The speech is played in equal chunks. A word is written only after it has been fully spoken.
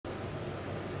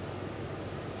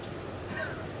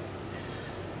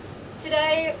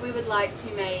Today we would like to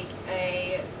make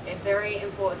a very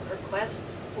important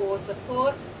request for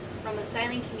support from the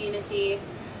sailing community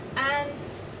and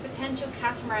potential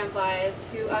catamaran buyers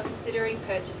who are considering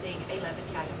purchasing a Leopard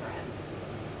Catamaran.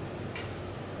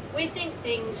 We think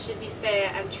things should be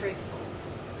fair and truthful,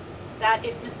 that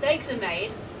if mistakes are made,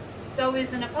 so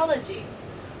is an apology,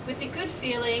 with the good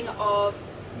feeling of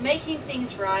making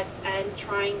things right and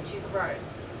trying to grow.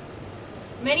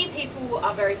 Many people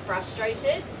are very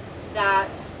frustrated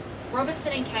that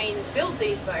Robertson Caine build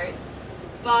these boats,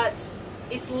 but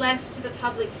it's left to the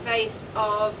public face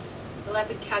of the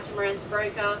Leopard Catamarans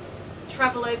broker,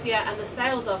 Travelopia and the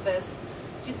sales office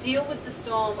to deal with the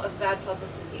storm of bad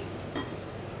publicity.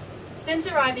 Since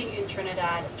arriving in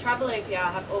Trinidad,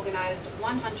 Travelopia have organised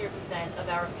 100% of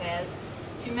our repairs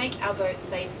to make our boats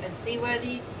safe and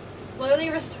seaworthy, slowly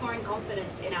restoring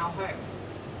confidence in our home.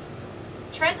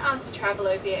 Trent asked a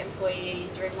Travelopia employee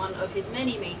during one of his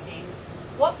many meetings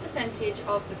what percentage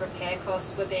of the repair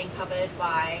costs were being covered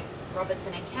by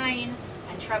Robertson Caine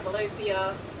and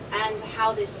Travelopia and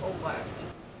how this all worked.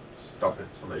 Stop it,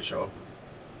 Felicia.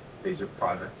 These are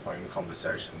private phone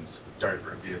conversations. Don't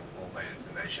reveal all my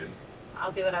information.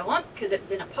 I'll do what I want because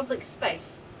it's in a public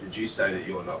space. Did you say that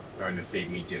you're not going to feed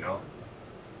me dinner?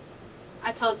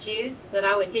 I told you that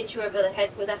I would hit you over the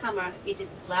head with a hammer if you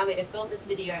didn't allow me to film this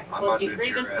video and cause you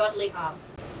grievous bodily harm.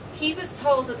 He was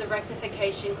told that the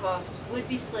rectification costs would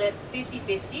be split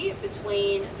 50-50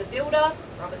 between the builder,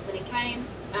 Robertson Caine,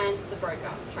 and the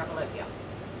broker, Travelopia.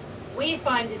 We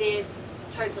find this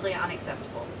totally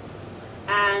unacceptable,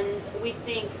 and we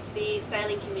think the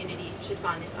sailing community should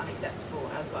find this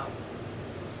unacceptable as well.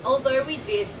 Although we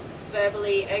did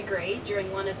verbally agree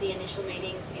during one of the initial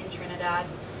meetings in Trinidad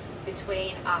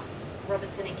between us,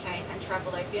 Robertson Caine and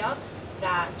Travelopia,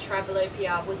 that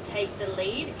Travelopia would take the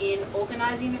lead in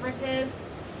organising the repairs,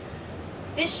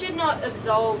 this should not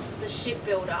absolve the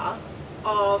shipbuilder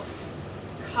of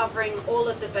covering all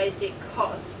of the basic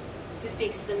costs to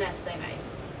fix the mess they made.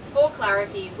 For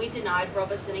clarity, we denied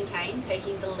Robertson Caine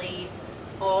taking the lead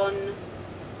on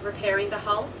repairing the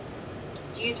hull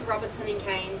due to Robertson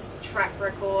Caine's track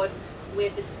record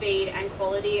with the speed and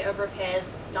quality of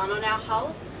repairs done on our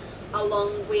hull,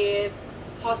 along with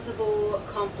possible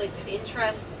conflict of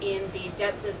interest in the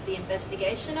depth of the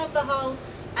investigation of the hull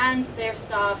and their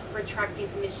staff retracting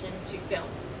permission to film.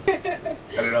 Cut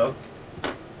it off.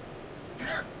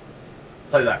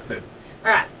 Play that clip.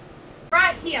 Alright,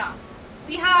 right here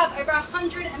we have over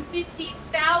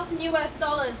 $150,000 US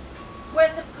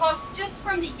worth of costs just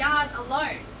from the yard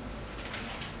alone.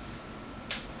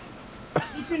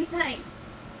 It's insane.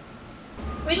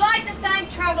 We'd like to thank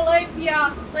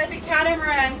Travelopia Leopard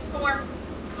Catamarans for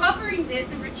covering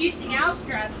this and reducing our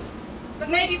stress, but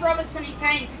maybe Robertson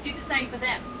Caine could do the same for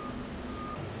them.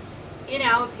 In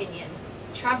our opinion,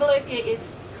 Travelopia is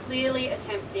clearly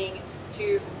attempting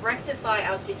to rectify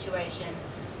our situation,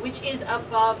 which is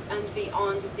above and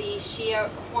beyond the sheer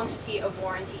quantity of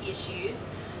warranty issues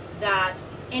that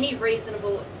any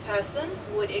reasonable person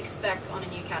would expect on a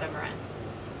new catamaran.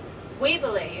 We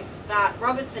believe that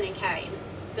Robertson Caine,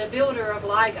 the builder of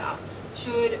Liga,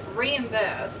 should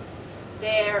reimburse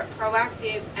their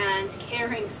proactive and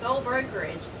caring sole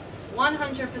brokerage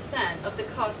 100% of the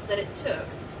costs that it took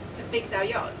to fix our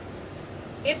yacht.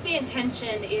 If the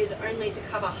intention is only to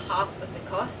cover half of the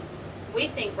costs, we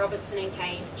think Robertson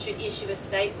Caine should issue a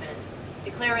statement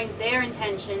declaring their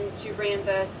intention to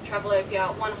reimburse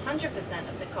Travelopia 100%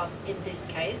 of the costs in this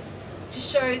case, to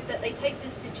show that they take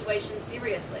this situation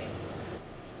seriously.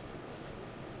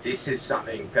 This is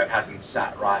something that hasn't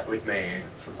sat right with me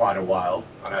for quite a while,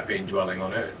 and I've been dwelling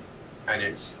on it. And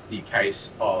it's the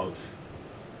case of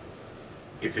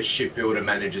if a shipbuilder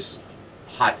manages,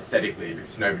 hypothetically,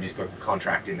 because nobody's got the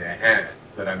contract in their hand,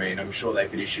 but I mean, I'm sure they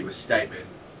could issue a statement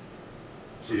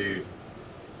to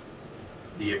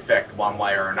the effect one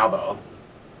way or another,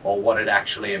 or what it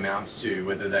actually amounts to,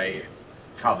 whether they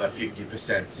cover 50%,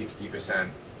 60%,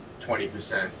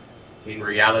 20%. In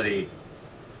reality,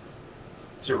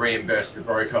 to reimburse the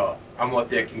broker and what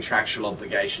their contractual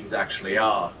obligations actually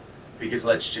are. Because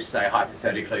let's just say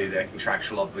hypothetically their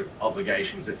contractual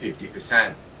obligations are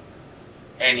 50%.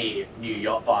 Any new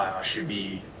yacht buyer should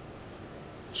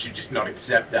just not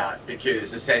accept that,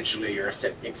 because essentially you're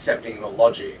accepting the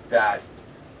logic that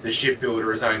the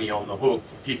shipbuilder is only on the hook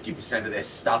for 50% of their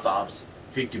stuff-ups,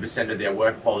 50% of their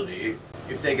work quality.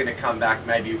 If they're going to come back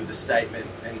maybe with a statement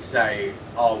and say,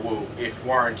 oh well, if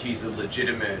warranties are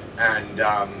legitimate and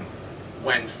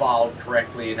when filed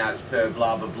correctly and as per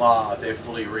blah blah blah, they're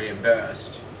fully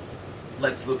reimbursed.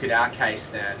 Let's look at our case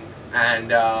then,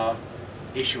 and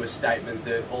issue a statement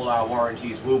that all our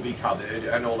warranties will be covered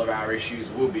and all of our issues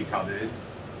will be covered,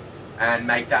 and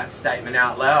make that statement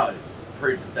out loud.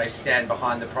 Prove that they stand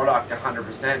behind the product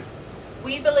 100%.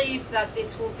 We believe that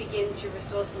this will begin to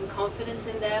restore some confidence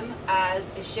in them as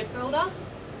a shipbuilder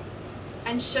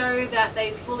and show that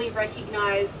they fully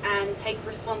recognise and take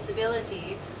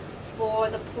responsibility for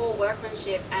the poor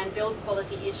workmanship and build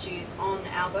quality issues on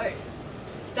our boat.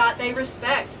 That they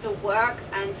respect the work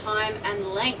and time and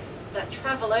length that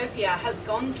Travelopia has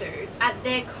gone to at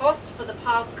their cost for the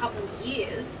past couple of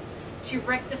years to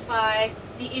rectify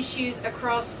the issues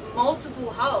across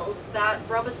multiple hulls that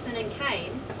Robertson and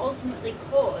Caine ultimately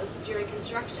caused during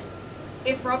construction.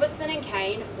 If Robertson and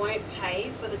Caine won't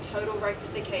pay for the total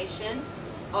rectification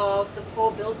of the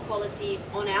poor build quality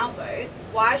on our boat,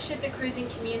 why should the cruising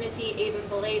community even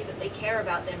believe that they care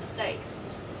about their mistakes?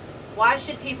 Why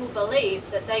should people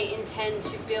believe that they intend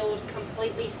to build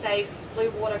completely safe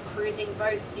blue water cruising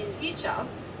boats in future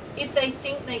if they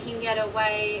think they can get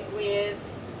away with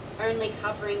only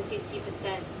covering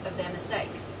 50% of their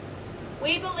mistakes?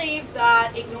 We believe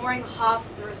that ignoring half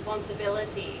of the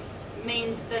responsibility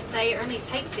means that they only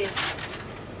take this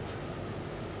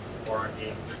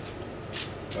warranty.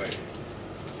 Wait,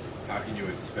 how can you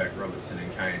expect Robertson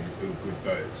and Caine to build good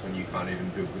boats when you can't even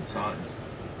build good signs?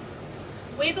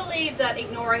 We believe that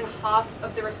ignoring half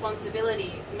of the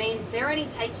responsibility means they're only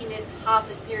taking this half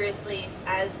as seriously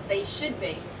as they should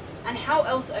be. And how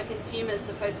else are consumers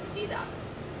supposed to view that?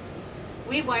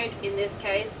 We won't, in this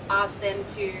case, ask them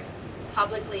to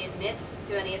publicly admit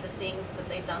to any of the things that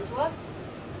they've done to us,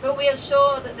 but we are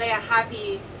sure that they are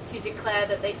happy to declare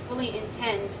that they fully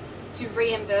intend to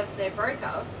reimburse their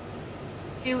broker,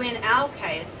 who in our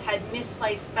case had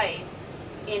misplaced faith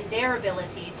in their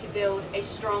ability to build a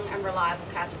strong and reliable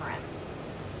catamaran.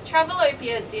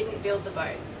 Travelopia didn't build the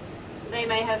boat. They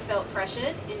may have felt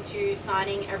pressured into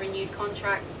signing a renewed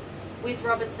contract with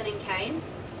Robertson and Caine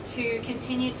to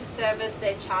continue to service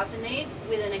their charter needs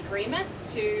with an agreement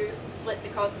to split the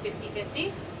cost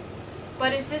 50-50.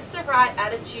 But is this the right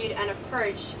attitude and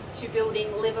approach to building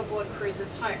liveaboard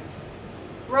cruisers' homes?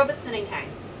 Robertson and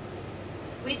Caine,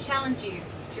 we challenge you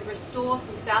to restore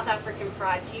some South African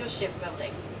pride to your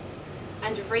shipbuilding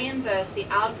and reimburse the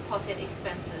out-of-pocket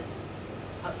expenses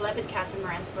of Leopard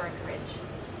Catamarans brokerage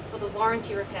for the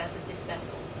warranty repairs of this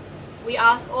vessel. We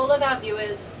ask all of our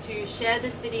viewers to share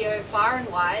this video far and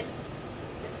wide,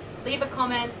 leave a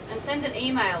comment and send an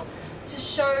email to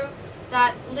show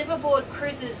that liveaboard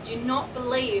cruisers do not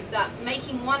believe that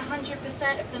making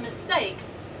 100% of the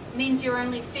mistakes means you're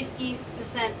only 50%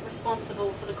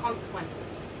 responsible for the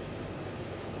consequences.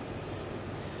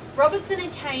 Robertson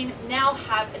and Caine now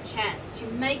have a chance to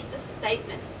make a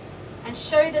statement and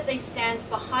show that they stand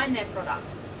behind their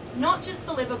product, not just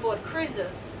for liveaboard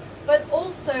cruisers, but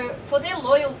also for their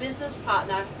loyal business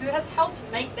partner who has helped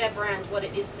make their brand what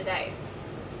it is today.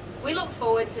 We look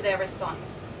forward to their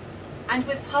response, and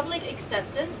with public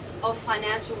acceptance of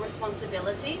financial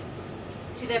responsibility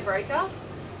to their broker,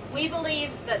 we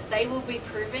believe that they will be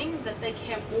proving that they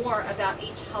care more about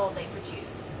each hull they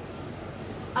produce.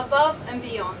 Above and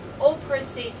beyond all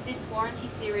proceeds this warranty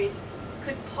series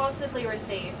could possibly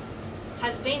receive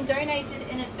has been donated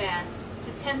in advance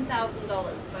to $10,000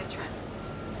 by Trent.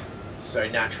 So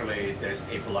naturally, there's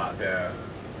people out there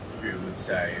who would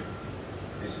say,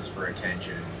 this is for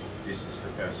attention, this is for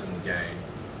personal gain,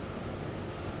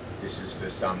 this is for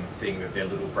something that their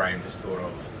little brain has thought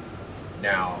of.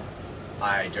 Now,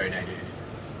 I donated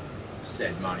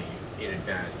said money in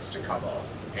advance to cover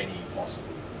any possible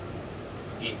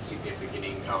insignificant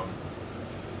income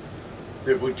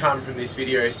that would come from this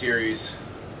video series.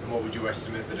 And what would you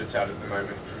estimate that it's at the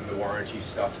moment from the warranty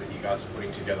stuff that you guys are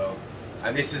putting together?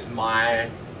 And this is my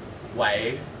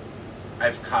way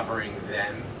of covering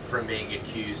them from being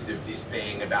accused of this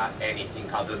being about anything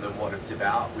other than what it's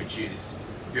about, which is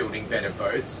building better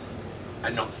boats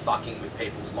and not fucking with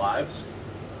people's lives.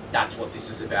 That's what this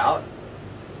is about.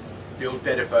 Build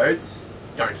better boats,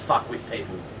 don't fuck with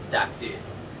people, that's it.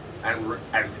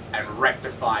 And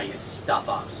rectify your stuff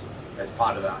ups as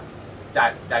part of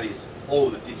that. That is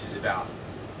all that this is about.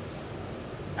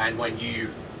 And when you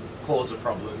cause a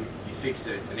problem, you fix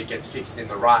it, and it gets fixed in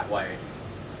the right way.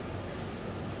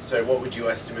 So what would you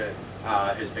estimate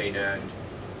has been earned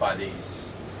by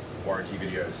these warranty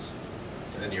videos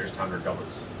to the nearest $100?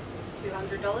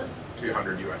 $200?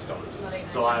 200 US dollars. Not even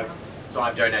So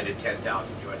I've donated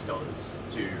 10,000 US dollars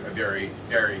to a very,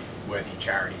 very worthy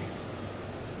charity.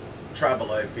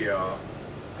 Travelopia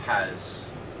has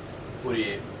put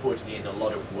in a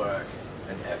lot of work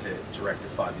and effort to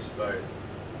rectify this boat.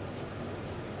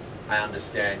 I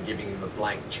understand giving them a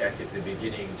blank check at the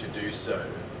beginning to do so,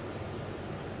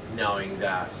 knowing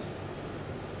that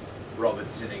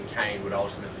Robertson and Caine would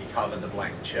ultimately cover the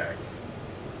blank check,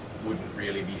 wouldn't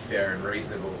really be fair and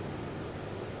reasonable.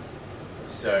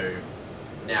 So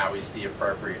now is the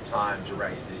appropriate time to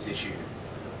raise this issue.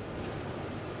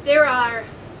 There are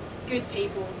good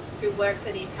people who work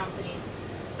for these companies,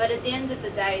 but at the end of the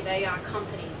day, they are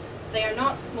companies. They are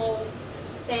not small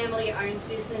family-owned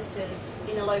businesses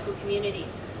in a local community.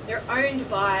 They're owned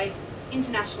by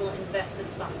international investment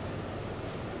funds.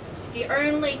 The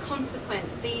only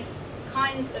consequence these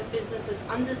kinds of businesses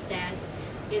understand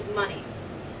is money.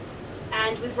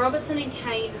 And with Robertson and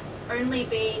Caine only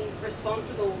being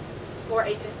responsible for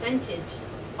a percentage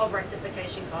of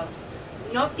rectification costs,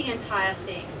 not the entire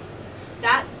thing,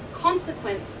 that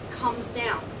consequence comes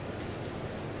down.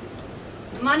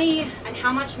 Money and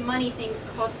how much money things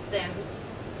cost them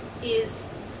is,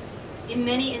 in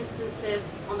many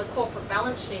instances, on the corporate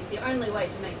balance sheet, the only way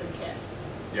to make them care.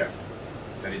 Yeah,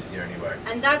 that is the only way.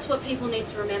 And that's what people need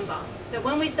to remember. That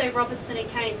when we say Robertson and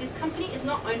Caine, this company is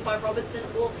not owned by Robertson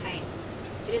or Caine.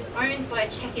 It is owned by a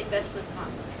Czech investment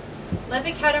fund.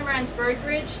 Leopard Catamarans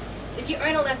brokerage, if you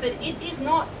own a Leopard, it is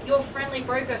not your friendly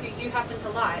broker who you happen to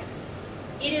like.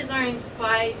 It is owned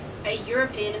by a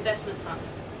European investment fund.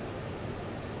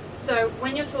 So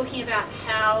when you're talking about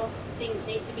how things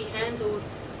need to be handled,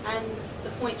 and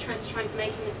the point Trent's trying to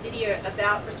make in this video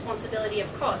about responsibility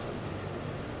of costs,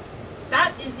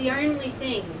 that is the only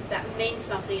thing that means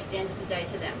something at the end of the day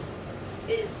to them,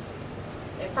 is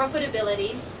their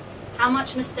profitability, how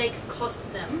much mistakes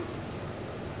cost them,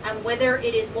 and whether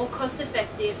it is more cost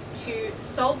effective to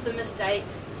solve the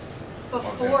mistakes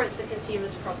before it's the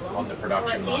consumer's problem, on the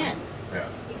production or at the line. end. Yeah.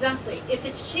 Exactly. If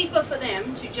it's cheaper for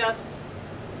them to just,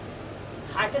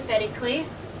 hypothetically,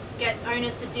 get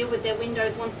owners to deal with their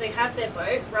windows once they have their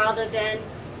boat, rather than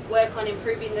work on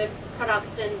improving the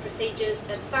products and procedures at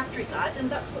the factory side, then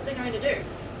that's what they're going to do.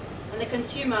 And the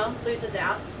consumer loses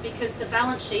out because the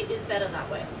balance sheet is better that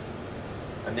way.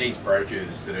 And these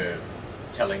brokers that are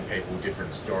telling people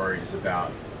different stories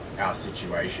about our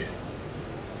situation,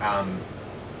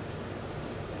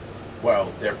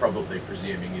 well, they're probably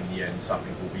presuming in the end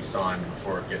something will be signed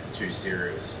before it gets too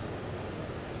serious,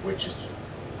 which is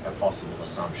a possible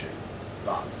assumption.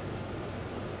 But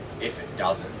if it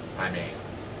doesn't, I mean,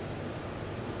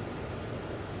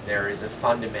 there is a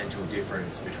fundamental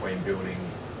difference between building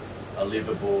a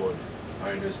liveaboard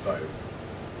owner's boat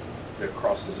that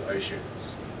crosses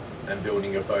oceans and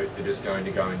building a boat that is going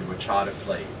to go into a charter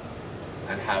fleet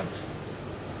and have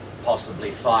possibly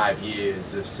 5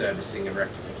 years of servicing and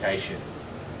rectification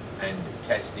and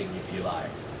testing, if you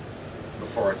like,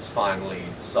 before it's finally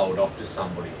sold off to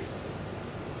somebody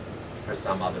for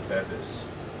some other purpose.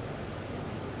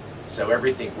 So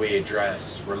everything we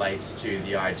address relates to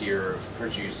the idea of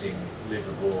producing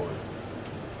liveaboard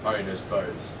owners'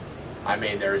 boats. I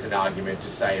mean, there is an argument to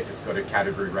say if it's got a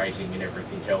category rating and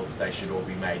everything else, they should all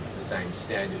be made to the same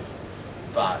standard.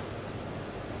 But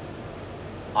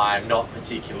I'm not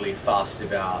particularly fussed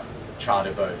about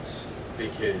charter boats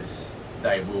because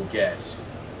they will get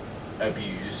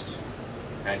abused,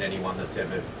 and anyone that's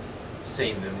ever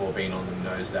seen them or been on them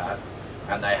knows that.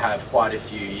 And they have quite a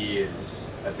few years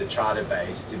at the charter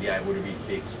base to be able to be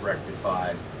fixed,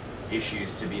 rectified,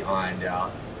 issues to be ironed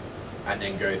out, and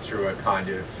then go through a kind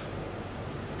of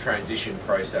transition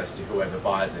process to whoever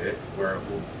buys it, where it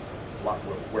will,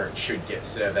 where it should get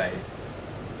surveyed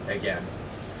again.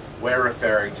 We're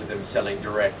referring to them selling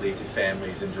directly to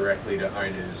families and directly to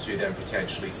owners who then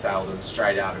potentially sail them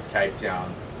straight out of Cape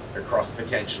Town across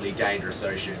potentially dangerous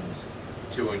oceans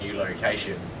to a new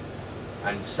location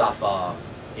and suffer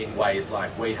in ways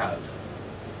like we have.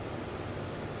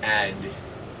 And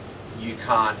you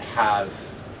can't have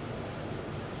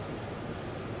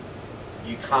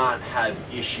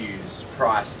issues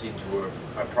priced into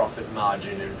a profit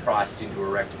margin and priced into a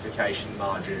rectification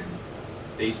margin.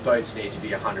 These boats need to be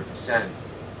 100%.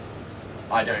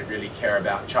 I don't really care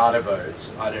about charter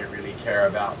boats. I don't really care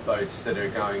about boats that are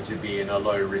going to be in a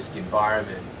low risk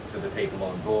environment for the people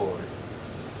on board.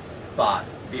 But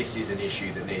this is an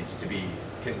issue that needs to be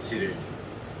considered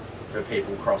for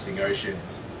people crossing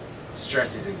oceans.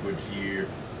 Stress isn't good for you.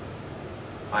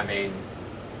 I mean,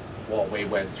 what we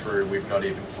went through, we've not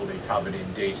even fully covered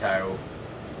in detail,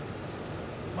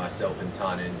 myself and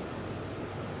Tannen.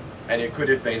 And it could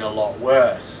have been a lot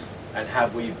worse. And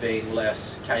had we been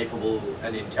less capable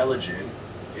and intelligent,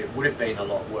 it would have been a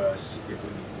lot worse if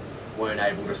we weren't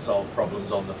able to solve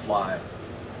problems on the fly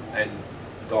and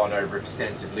gone over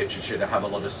extensive literature to have a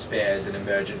lot of spares and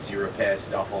emergency repair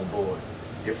stuff on board.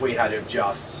 If we had have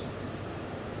just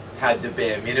had the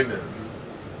bare minimum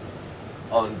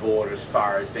on board as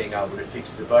far as being able to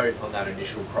fix the boat on that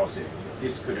initial crossing,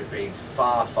 this could have been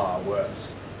far, far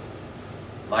worse.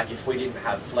 Like if we didn't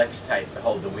have flex tape to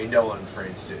hold the window on, for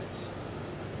instance,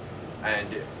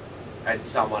 and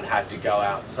someone had to go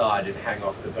outside and hang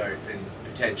off the boat and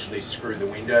potentially screw the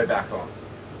window back on.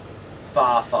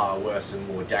 Far, far worse and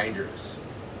more dangerous.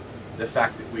 The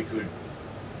fact that we could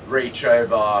reach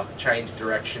over, change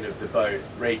direction of the boat,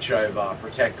 reach over,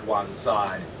 protect one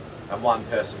side, and one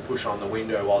person push on the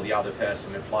window while the other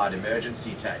person applied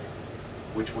emergency tape,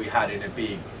 which we had in a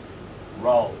big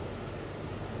roll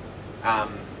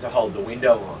to hold the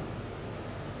window on.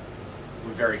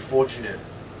 We're very fortunate.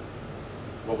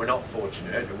 Well, we're not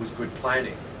fortunate, it was good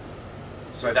planning.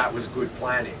 So that was good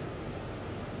planning.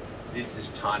 This is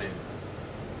Tynan.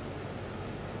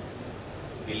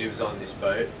 He lives on this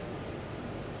boat.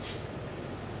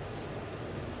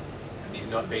 And he's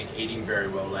not been eating very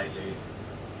well lately.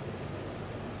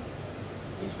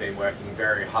 He's been working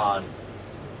very hard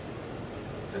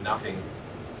for nothing.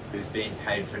 He's been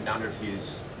paid for none of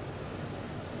his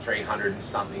 300 and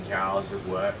something hours of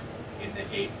work in the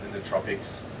heat in the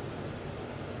tropics.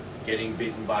 Getting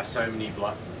bitten by so many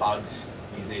bugs,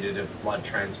 he's needed a blood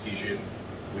transfusion,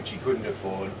 which he couldn't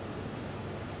afford.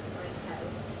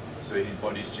 So his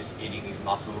body's just eating his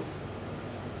muscle.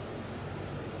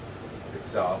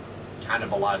 It's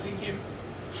cannibalizing him.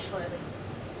 Slowly.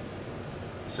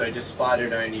 So despite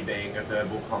it only being a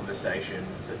verbal conversation,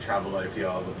 the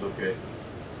Travelopia would look at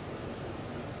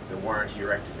the warranty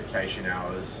rectification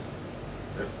hours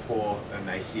of poor,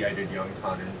 emaciated young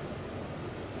Tynan.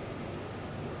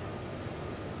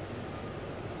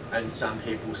 And some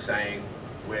people saying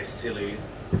we're silly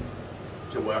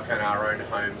to work on our own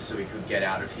home so we could get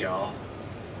out of here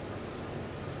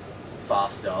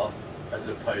faster, as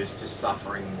opposed to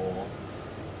suffering more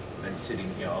and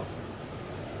sitting here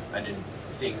and in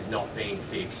things not being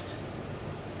fixed.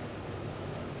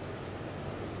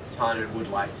 Tynan would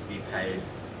like to be paid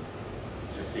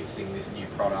for fixing this new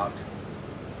product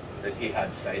that he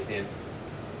had faith in.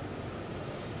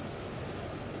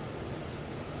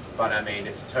 But I mean,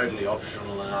 it's totally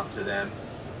optional and up to them.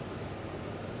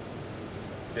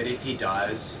 But if he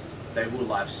dies, they will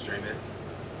live stream it.